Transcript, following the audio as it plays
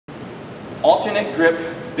alternate grip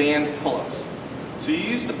band pull-ups. So you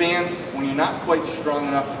use the bands when you're not quite strong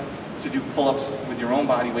enough to do pull-ups with your own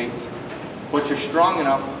body weight, but you're strong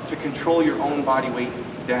enough to control your own body weight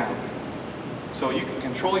down. So you can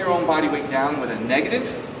control your own body weight down with a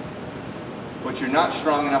negative, but you're not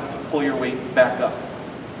strong enough to pull your weight back up.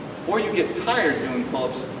 Or you get tired doing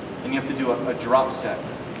pull-ups and you have to do a drop set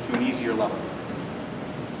to an easier level.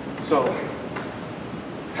 So,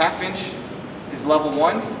 ½ inch is level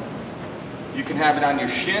 1. You can have it on your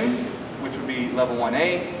shin, which would be level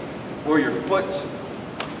 1A, or your foot,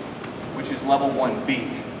 which is level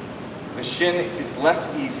 1B. The shin is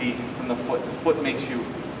less easy from the foot. The foot makes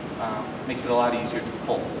it a lot easier to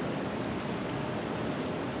pull.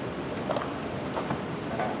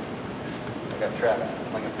 I got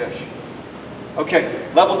trapped like a fish. Okay,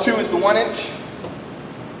 level 2 is the 1 inch.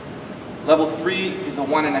 Level 3 is a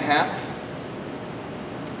 1.5.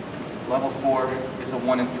 Level 4 is a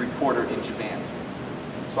 1 3/4 inch band.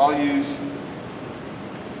 So I'll use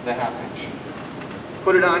the ½ inch.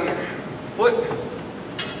 Put it on your foot.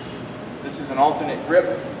 This is an alternate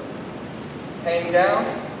grip. Hang down,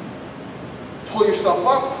 pull yourself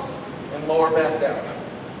up, and lower back down.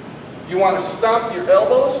 You want to stop your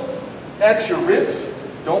elbows at your ribs.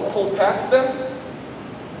 Don't pull past them.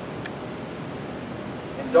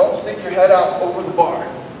 And don't stick your head out over the bar.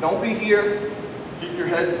 Don't be here. Keep your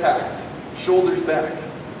head packed. Shoulders back.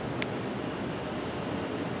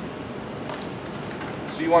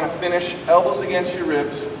 So you want to finish elbows against your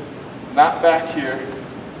ribs, not back here,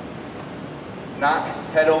 not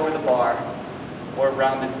head over the bar or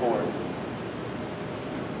rounded forward.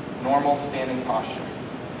 Normal standing posture.